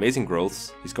 Thanks to the amazing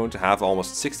growths, he's going to have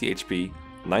almost 60 HP,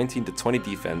 19 to 20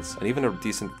 defense, and even a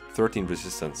decent 13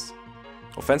 resistance.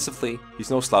 Offensively, he's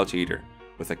no slouch either,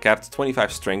 with a capped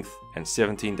 25 strength and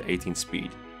 17 to 18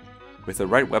 speed. With the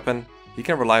right weapon, he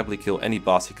can reliably kill any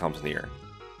boss he comes near.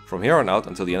 From here on out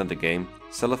until the end of the game,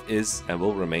 Seliph is and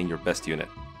will remain your best unit.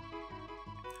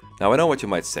 Now I know what you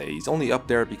might say, he's only up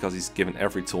there because he's given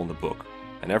every tool in the book,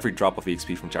 and every drop of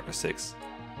EXP from Chapter 6.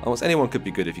 Almost anyone could be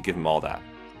good if you give him all that.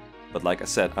 but like I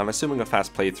said, I'm assuming a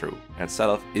fast playthrough, and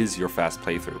Seliph is your fast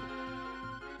playthrough.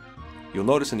 You'll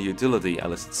notice in the utility I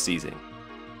listed seizing.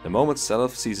 The moment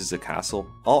Seliph seizes a castle,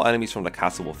 all enemies from the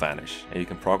castle will vanish, and you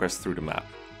can progress through the map.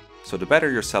 So the better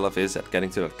your Seliph is at getting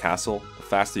to that castle, the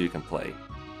faster you can play.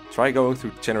 Try going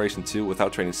through Generation 2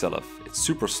 without training Seliph, it's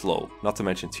super slow, not to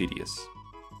mention tedious.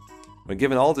 When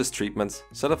given all this treatment,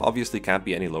 Seliph obviously can't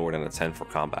be any lower than a 10 for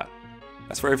combat.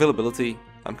 As for availability,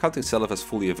 I'm counting Seliph as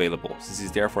fully available since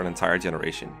he's there for an entire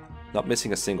generation, not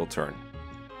missing a single turn.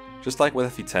 Just like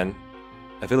with FE10,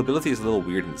 availability is a little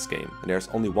weird in this game, and there's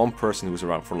only one person who's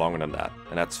around for longer than that,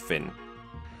 and that's Finn.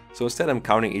 So instead I'm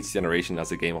counting each generation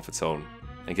as a game of its own,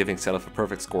 and giving Seliph a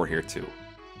perfect score here too.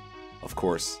 Of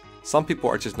course, some people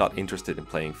are just not interested in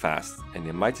playing fast, and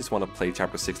they might just want to play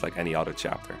Chapter 6 like any other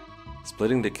chapter,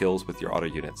 splitting the kills with your other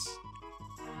units.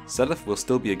 Seliph will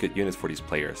still be a good unit for these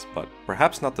players, but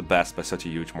perhaps not the best by such a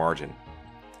huge margin.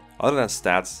 Other than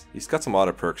stats, he's got some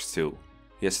other perks too.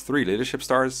 He has 3 leadership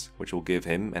stars, which will give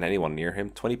him and anyone near him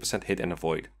 20% hit and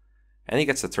avoid. And he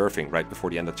gets the turfing right before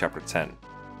the end of chapter 10,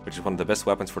 which is one of the best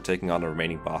weapons for taking on the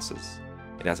remaining bosses.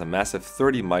 It has a massive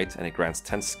 30 might and it grants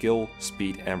 10 skill,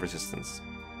 speed and resistance.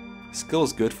 Skill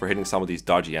is good for hitting some of these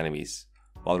dodgy enemies,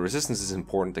 while resistance is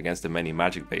important against the many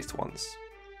magic based ones.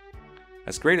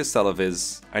 As great as Seliph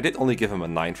is, I did only give him a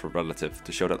 9 for relative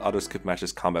to show that others could match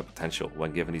his combat potential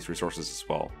when given these resources as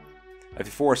well.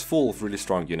 FE4 is full of really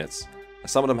strong units, and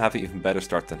some of them have an even better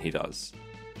start than he does.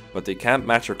 But they can't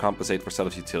match or compensate for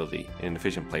Seliph's utility in an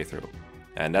efficient playthrough,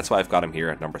 and that's why I've got him here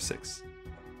at number 6.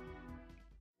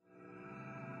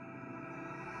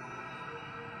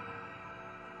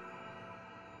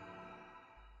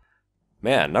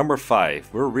 Man, number 5,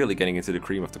 we're really getting into the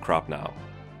cream of the crop now.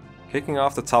 Kicking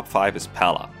off the top 5 is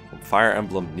Palla, from Fire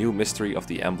Emblem New Mystery of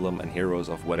the Emblem and Heroes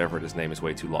of whatever, this name is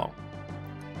way too long.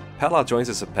 Palla joins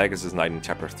us at Pegasus Knight in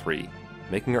chapter 3,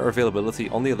 making her availability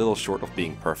only a little short of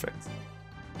being perfect.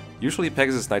 Usually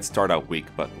Pegasus Knights start out weak,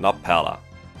 but not Palla.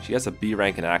 She has a B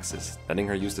rank in Axis, letting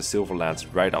her use the Silver Lance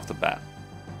right off the bat.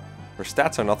 Her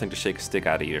stats are nothing to shake a stick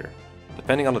at either.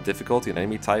 Depending on the difficulty and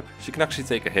enemy type, she can actually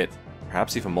take a hit,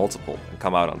 perhaps even multiple, and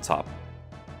come out on top.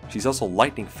 She's also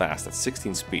lightning fast at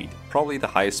 16 speed, probably the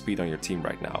highest speed on your team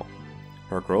right now.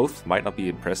 Her growth might not be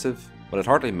impressive, but it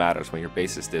hardly matters when your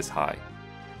base is this high.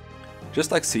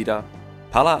 Just like Sita,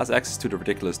 Palla has access to the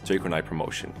ridiculous Draco Knight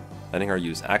promotion, letting her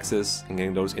use Axis and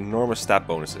getting those enormous stat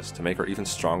bonuses to make her even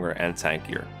stronger and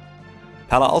tankier.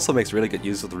 Palla also makes really good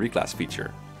use of the reclass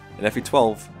feature. In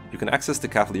FE12, you can access the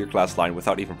Cavalier class line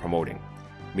without even promoting,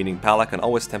 meaning Palla can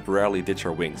always temporarily ditch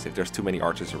her wings if there's too many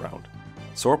archers around.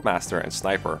 Swordmaster and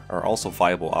Sniper are also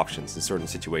viable options in certain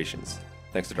situations,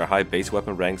 thanks to their high base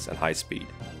weapon ranks and high speed.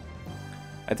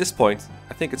 At this point,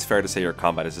 I think it's fair to say her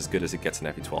combat is as good as it gets in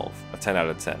FE12, a 10 out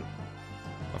of 10.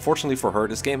 Unfortunately for her,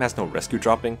 this game has no rescue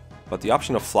dropping, but the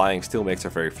option of flying still makes her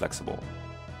very flexible.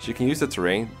 She can use the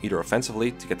terrain either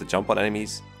offensively to get the jump on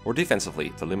enemies, or defensively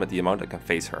to limit the amount that can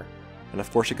face her, and of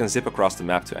course she can zip across the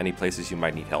map to any places you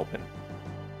might need help in.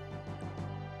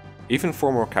 Even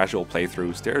for more casual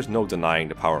playthroughs, there is no denying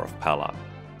the power of Palla.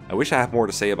 I wish I had more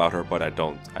to say about her, but I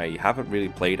don't. I haven't really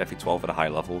played FE12 at a high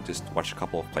level, just watched a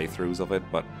couple of playthroughs of it,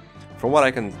 but from what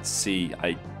I can see,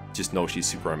 I just know she's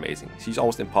super amazing. She's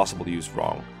almost impossible to use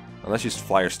wrong, unless you just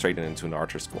fly her straight into an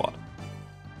archer squad.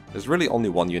 There's really only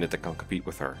one unit that can compete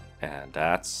with her, and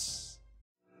that's...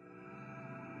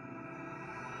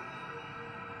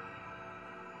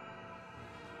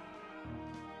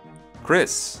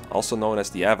 Chris, also known as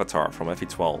the Avatar from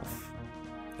FE12.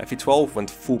 FE12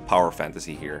 went full power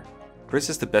fantasy here. Chris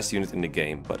is the best unit in the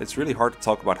game, but it's really hard to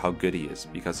talk about how good he is,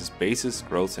 because his bases,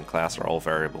 growths and class are all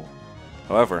variable.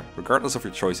 However, regardless of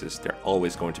your choices, they're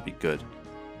always going to be good.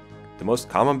 The most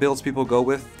common builds people go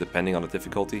with, depending on the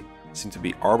difficulty, seem to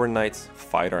be Armor Knight,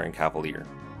 Fighter and Cavalier.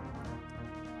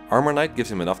 Armor Knight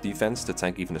gives him enough defense to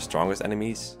tank even the strongest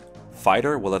enemies,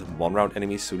 Fighter will let him one-round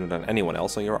enemies sooner than anyone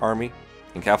else on your army,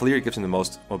 and Cavalier gives him the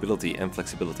most mobility and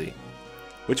flexibility.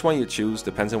 Which one you choose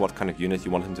depends on what kind of unit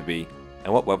you want him to be,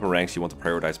 and what weapon ranks you want to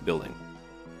prioritize building.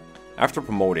 After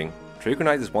promoting, Draco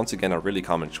Knight is once again a really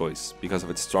common choice, because of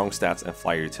its strong stats and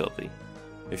flyer utility.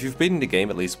 If you've beaten the game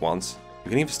at least once, you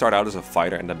can even start out as a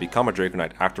fighter and then become a Draco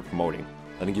Knight after promoting,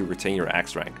 letting you retain your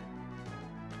axe rank.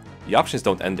 The options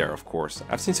don't end there, of course.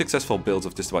 I've seen successful builds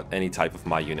of just about any type of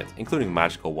my unit, including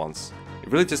magical ones.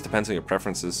 It really just depends on your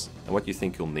preferences and what you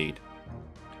think you'll need.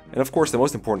 And of course, the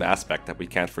most important aspect that we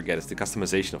can't forget is the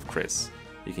customization of Chris.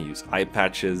 You can use eye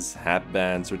patches, hat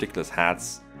bands, ridiculous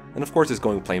hats, and of course he's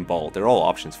going plain bald. They're all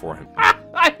options for him.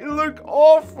 I look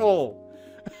awful!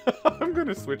 I'm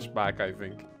gonna switch back, I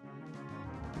think.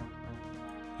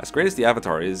 As great as the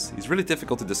avatar is, he's really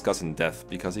difficult to discuss in depth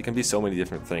because he can be so many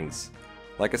different things.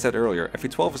 Like I said earlier,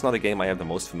 FE12 is not a game I am the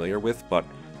most familiar with, but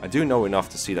I do know enough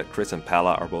to see that Chris and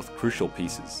Pala are both crucial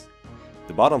pieces.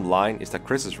 The bottom line is that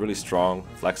Chris is really strong,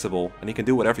 flexible, and he can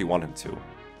do whatever you want him to.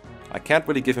 I can't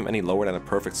really give him any lower than a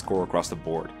perfect score across the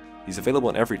board. He's available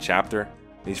in every chapter,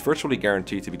 and he's virtually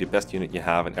guaranteed to be the best unit you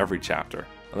have in every chapter,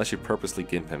 unless you purposely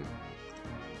gimp him.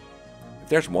 If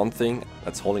there's one thing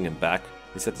that's holding him back,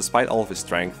 it's that despite all of his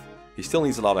strength, he still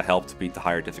needs a lot of help to beat the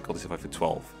higher difficulties of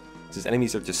FE12. His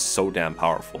enemies are just so damn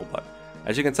powerful, but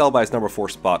as you can tell by his number 4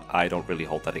 spot, I don't really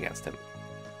hold that against him.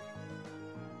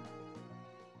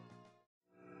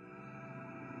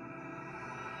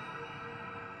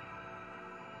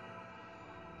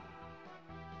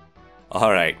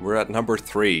 Alright, we're at number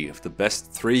 3 of the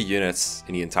best 3 units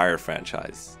in the entire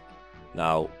franchise.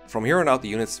 Now, from here on out the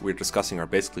units we're discussing are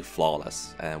basically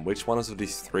flawless, and which ones of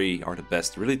these 3 are the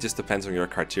best really just depends on your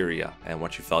criteria and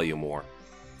what you value more.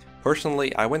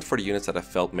 Personally, I went for the units that I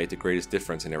felt made the greatest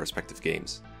difference in their respective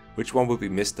games, which one would be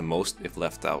missed the most if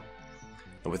left out.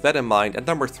 And with that in mind, at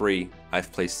number 3,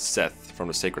 I've placed Seth from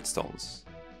the Sacred Stones.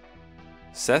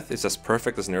 Seth is as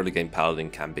perfect as an early game paladin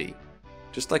can be.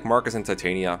 Just like Marcus in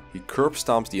Titania, he curb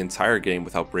stomps the entire game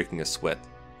without breaking a sweat,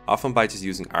 often by just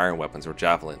using iron weapons or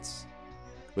javelins.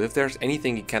 But if there's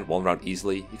anything he can't one-round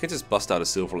easily, he can just bust out a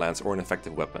silver lance or an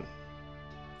effective weapon.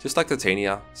 Just like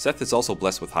Titania, Seth is also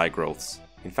blessed with high growths.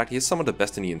 In fact, he is some of the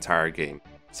best in the entire game,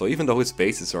 so even though his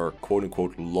bases are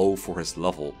quote-unquote low for his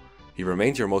level, he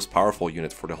remains your most powerful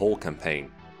unit for the whole campaign.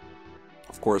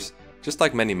 Of course, just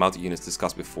like many mounted units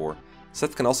discussed before,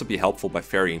 Seth can also be helpful by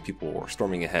ferrying people or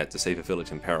storming ahead to save a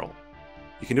village in peril.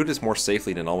 You can do this more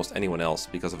safely than almost anyone else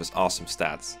because of his awesome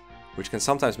stats, which can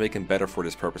sometimes make him better for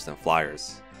this purpose than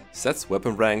flyers. Seth's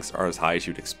weapon ranks are as high as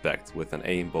you'd expect, with an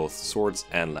A in both swords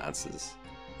and lances.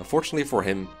 Unfortunately for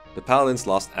him, the paladins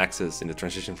lost axes in the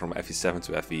transition from FE7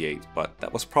 to FE8, but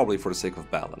that was probably for the sake of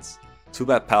balance. Too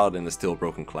bad paladin is still a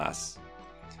broken class.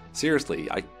 Seriously,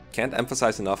 I can't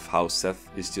emphasize enough how Seth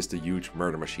is just a huge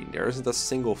murder machine. There isn't a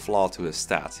single flaw to his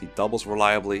stats. He doubles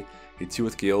reliably, he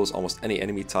 2-hit KOs almost any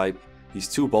enemy type, he's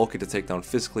too bulky to take down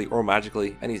physically or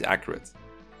magically, and he's accurate.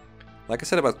 Like I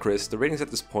said about Chris, the ratings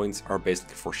at this point are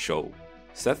basically for show.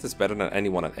 Seth is better than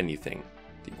anyone at anything.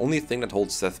 The only thing that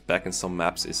holds Seth back in some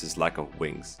maps is his lack of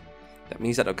wings. That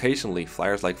means that occasionally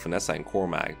flyers like Vanessa and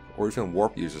Cormag, or even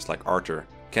warp users like Arthur,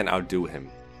 can outdo him.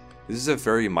 This is a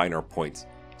very minor point,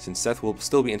 since Seth will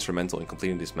still be instrumental in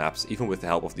completing these maps even with the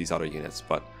help of these other units,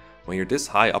 but when you're this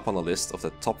high up on the list of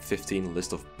the top 15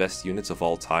 list of best units of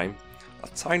all time, a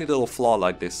tiny little flaw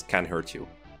like this can hurt you.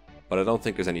 But I don't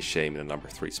think there's any shame in the number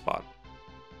 3 spot.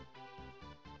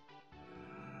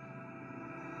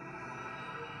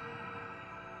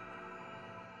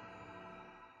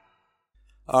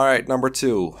 Alright, number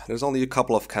 2. There's only a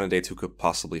couple of candidates who could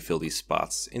possibly fill these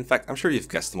spots. In fact, I'm sure you've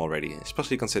guessed them already,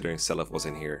 especially considering Selef was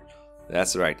in here.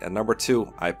 That's right, at number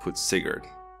 2, I put Sigurd.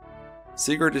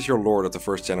 Sigurd is your lord of the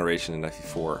first generation in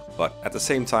FE4, but at the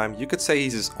same time, you could say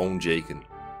he's his own Jaken.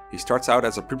 He starts out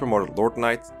as a pre-promoted Lord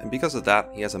Knight, and because of that,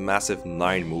 he has a massive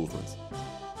 9 movement.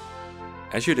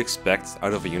 As you'd expect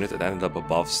out of a unit that ended up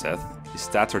above Seth, his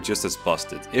stats are just as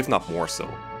busted, if not more so.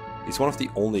 He's one of the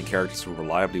only characters who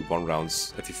reliably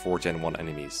one-rounds FE4 Gen 1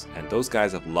 enemies, and those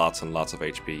guys have lots and lots of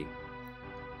HP.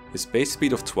 His base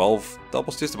speed of 12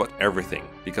 doubles just about everything,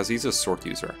 because he's a sword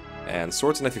user, and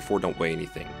swords in FE4 don't weigh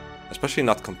anything, especially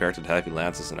not compared to the heavy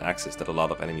lances and axes that a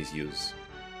lot of enemies use.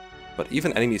 But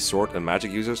even enemy sword and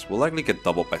magic users will likely get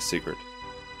doubled by Sigurd.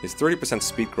 His 30%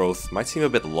 speed growth might seem a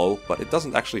bit low, but it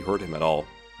doesn't actually hurt him at all.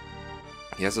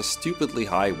 He has a stupidly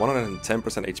high 110%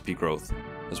 HP growth,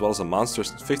 as well as a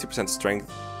monstrous 50%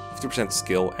 strength, 50%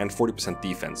 skill and 40%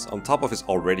 defense on top of his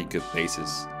already good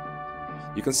bases.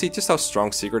 You can see just how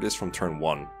strong Sigurd is from turn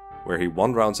 1, where he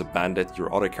one-rounds a bandit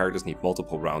your other characters need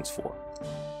multiple rounds for.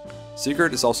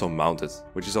 Sigurd is also mounted,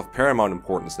 which is of paramount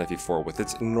importance in FE4 with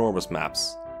its enormous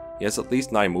maps. He has at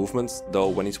least 9 movements, though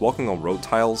when he's walking on road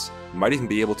tiles, he might even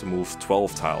be able to move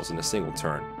 12 tiles in a single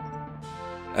turn.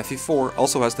 FE4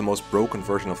 also has the most broken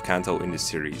version of Kanto in this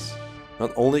series.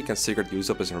 Not only can Sigurd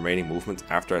use up his remaining movement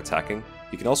after attacking,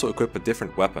 he can also equip a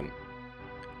different weapon.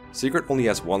 Sigurd only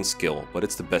has one skill, but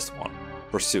it's the best one,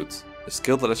 Pursuit, a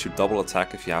skill that lets you double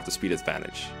attack if you have the speed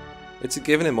advantage. It's a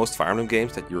given in most Fire Emblem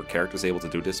games that your character is able to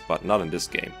do this, but not in this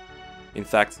game. In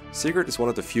fact, Sigurd is one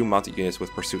of the few mounted units with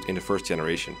Pursuit in the first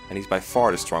generation, and he's by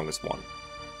far the strongest one.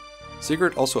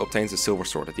 Sigurd also obtains a silver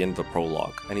sword at the end of the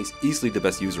prologue, and he's easily the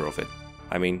best user of it.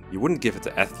 I mean, you wouldn't give it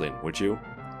to Ethlin, would you?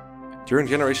 During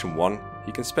Generation 1,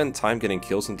 he can spend time getting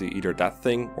kills into either that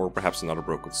thing or perhaps another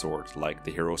broken sword, like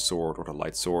the hero sword or the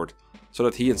light sword, so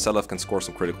that he and Seliph can score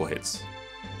some critical hits.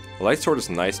 The light sword is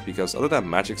nice because other than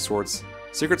magic swords,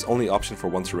 Sigurd's only option for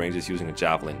one to range is using a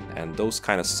javelin, and those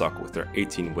kinda suck with their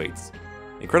 18 weight.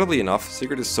 Incredibly enough,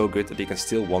 Sigurd is so good that he can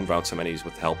still one-round some enemies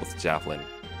with the help of the javelin.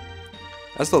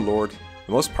 As the Lord,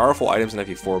 the most powerful items in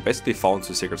FE4 basically fall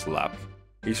into Sigurd's lap.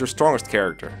 He's your strongest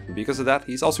character, and because of that,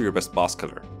 he's also your best boss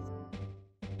killer.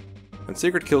 When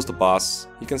Sigurd kills the boss,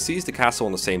 he can seize the castle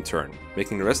on the same turn,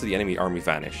 making the rest of the enemy army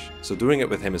vanish, so doing it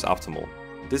with him is optimal.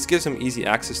 This gives him easy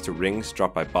access to rings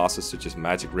dropped by bosses such as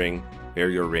Magic Ring,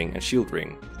 Barrier Ring, and Shield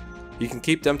Ring. He can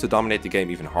keep them to dominate the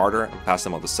game even harder and pass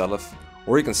them on to Seliph,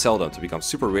 or he can sell them to become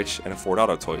super rich and afford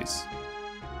auto toys.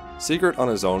 Sigurd on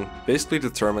his own basically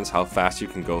determines how fast you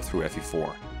can go through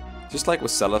FE4. Just like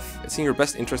with Seliph, it's in your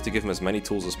best interest to give him as many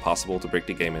tools as possible to break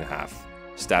the game in half.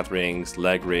 Stat rings,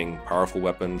 leg ring, powerful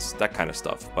weapons, that kind of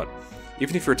stuff, but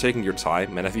even if you're taking your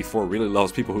time, and FE4 really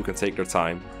loves people who can take their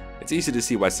time, it's easy to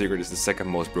see why Sigurd is the second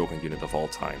most broken unit of all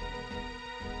time.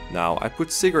 Now, I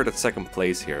put Sigurd at second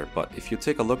place here, but if you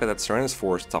take a look at that Serenes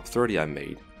 4's top 30 I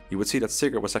made, you would see that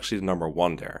Sigurd was actually the number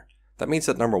 1 there. That means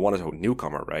that number 1 is a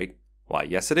newcomer, right? Why,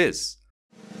 yes it is!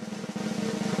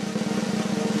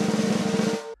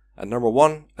 At number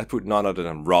 1, I put none other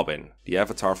than Robin, the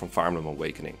avatar from Fire Emblem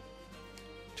Awakening.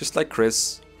 Just like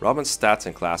Chris, Robin's stats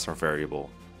and class are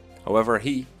variable. However,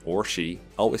 he, or she,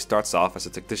 always starts off as a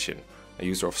tactician, a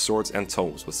user of swords and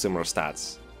tomes with similar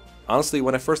stats. Honestly,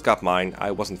 when I first got mine,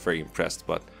 I wasn't very impressed,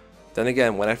 but then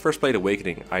again, when I first played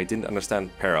Awakening, I didn't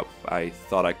understand pair up. I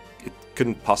thought it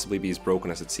couldn't possibly be as broken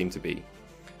as it seemed to be.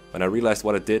 When I realized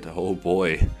what it did, oh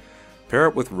boy. Pair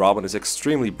up with Robin is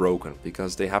extremely broken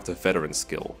because they have the veteran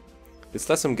skill. This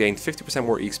lets them gain 50%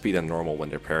 more XP than normal when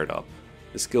they're paired up.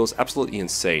 The skill is absolutely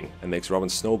insane and makes Robin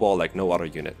snowball like no other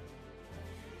unit.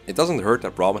 It doesn't hurt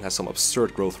that Robin has some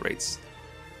absurd growth rates.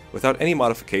 Without any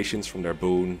modifications from their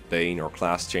boon, bane or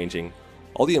class changing,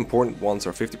 all the important ones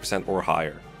are 50% or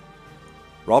higher.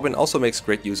 Robin also makes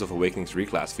great use of Awakening's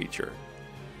reclass feature.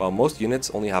 While most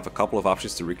units only have a couple of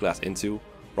options to reclass into,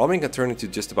 Robin can turn into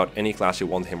just about any class you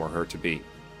want him or her to be.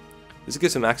 This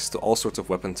gives him access to all sorts of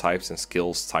weapon types and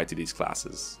skills tied to these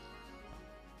classes.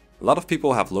 A lot of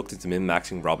people have looked into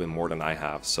min-maxing Robin more than I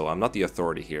have, so I'm not the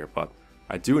authority here, but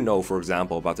I do know, for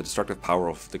example, about the destructive power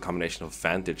of the combination of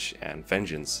Vantage and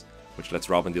Vengeance, which lets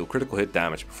Robin deal critical hit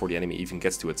damage before the enemy even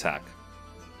gets to attack.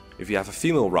 If you have a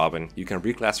female Robin, you can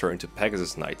reclass her into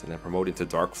Pegasus Knight and then promote into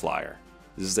Dark Flyer.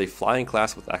 This is a flying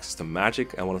class with access to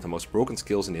magic and one of the most broken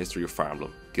skills in the history of Fire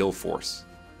Emblem, Gale Force.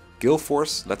 Gale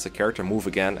Force lets a character move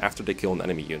again after they kill an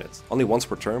enemy unit, only once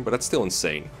per turn, but that's still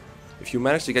insane. If you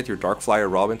manage to get your Dark Flyer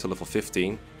Robin to level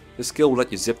 15, this skill will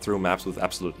let you zip through maps with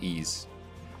absolute ease.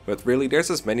 But really,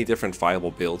 there's as many different viable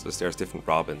builds as there's different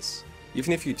Robins.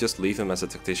 Even if you just leave them as a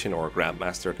tactician or a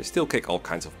grandmaster, they still kick all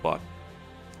kinds of butt.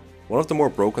 One of the more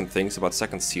broken things about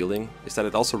second sealing is that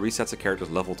it also resets a character's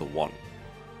level to 1.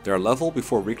 Their level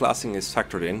before reclassing is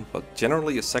factored in, but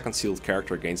generally a second sealed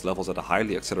character gains levels at a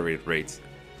highly accelerated rate,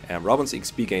 and Robin's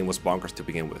XP gain was bonkers to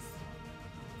begin with.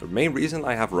 The main reason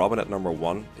I have Robin at number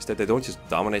 1 is that they don't just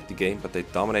dominate the game, but they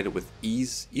dominate it with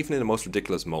ease, even in the most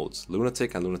ridiculous modes,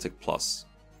 Lunatic and Lunatic Plus.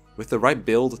 With the right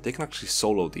build, they can actually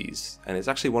solo these, and it's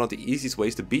actually one of the easiest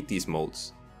ways to beat these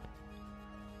modes.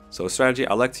 So a strategy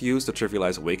I like to use to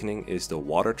trivialize Awakening is the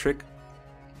water trick.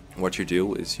 What you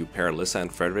do is you pair Lissa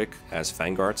and Frederick as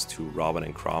vanguards to Robin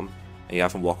and Chrom, and you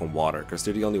have them walk on water, because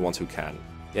they're the only ones who can.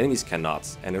 The enemies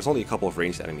cannot, and there's only a couple of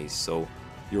ranged enemies, so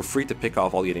you're free to pick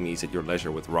off all the enemies at your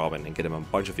leisure with Robin and get him a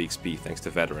bunch of XP thanks to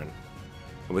Veteran.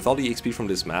 And with all the XP from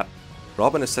this map,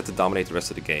 Robin is set to dominate the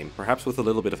rest of the game, perhaps with a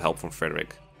little bit of help from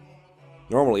Frederick.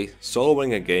 Normally,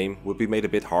 soloing a game would be made a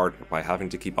bit harder by having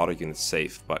to keep auto units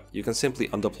safe, but you can simply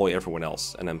undeploy everyone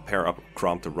else and then pair up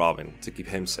Chrom to Robin to keep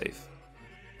him safe.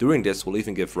 Doing this will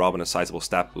even give Robin a sizable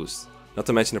stat boost, not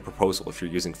to mention a proposal if you're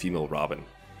using female Robin.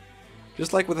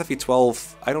 Just like with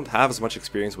FE12, I don't have as much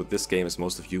experience with this game as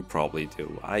most of you probably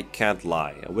do. I can't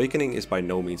lie, Awakening is by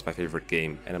no means my favorite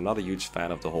game, and I'm not a huge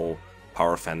fan of the whole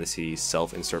power fantasy,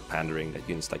 self-insert pandering that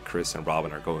units like Chris and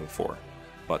Robin are going for.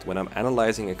 But when I'm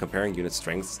analyzing and comparing unit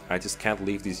strengths, I just can't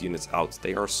leave these units out.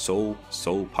 They are so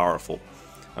powerful.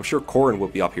 I'm sure Corrin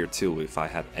would be up here too if I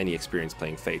had any experience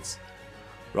playing Fates.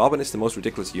 Robin is the most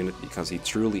ridiculous unit because he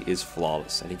truly is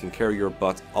flawless, and he can carry your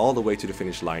butt all the way to the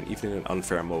finish line even in an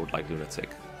unfair mode like Lunatic.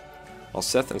 While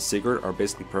Seth and Sigurd are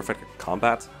basically perfect at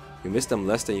combat, you miss them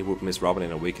less than you would miss Robin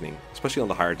in Awakening, especially on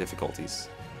the higher difficulties.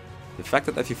 The fact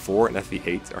that FE4 and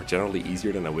FE8 are generally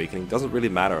easier than Awakening doesn't really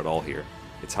matter at all here.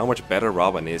 It's how much better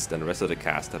Robin is than the rest of the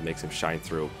cast that makes him shine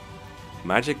through.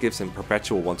 Magic gives them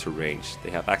perpetual 1-2 range.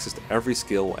 They have access to every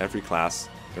skill, every class,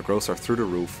 their growths are through the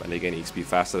roof, and they gain XP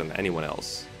faster than anyone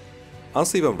else.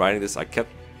 Honestly, when writing this, I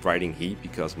kept writing he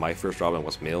because my first Robin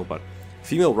was male, but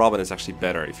female Robin is actually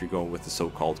better if you're going with the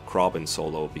so-called Crobin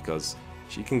solo, because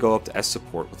she can go up to S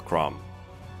support with Crom.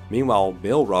 Meanwhile,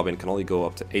 male Robin can only go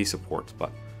up to A support,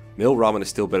 but male Robin is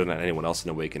still better than anyone else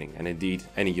in Awakening, and indeed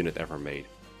any unit ever made.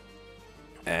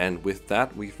 And with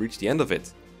that, we've reached the end of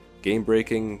it.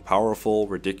 Game-breaking, powerful,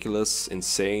 ridiculous,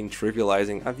 insane,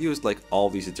 trivializing. I've used like all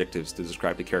these adjectives to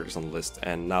describe the characters on the list,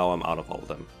 and now I'm out of all of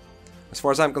them. As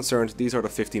far as I'm concerned, these are the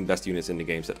 15 best units in the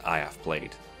games that I have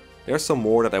played. There are some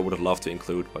more that I would have loved to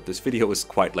include, but this video is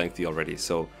quite lengthy already,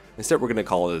 so instead we're gonna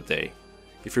call it a day.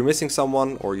 If you're missing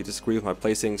someone or you disagree with my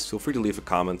placings, feel free to leave a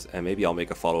comment and maybe I'll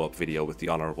make a follow-up video with the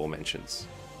honorable mentions.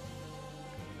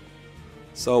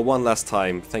 So one last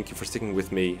time, thank you for sticking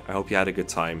with me, I hope you had a good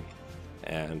time.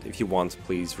 And if you want,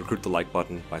 please recruit the like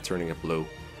button by turning it blue,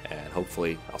 and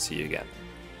hopefully I'll see you again.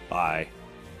 Bye.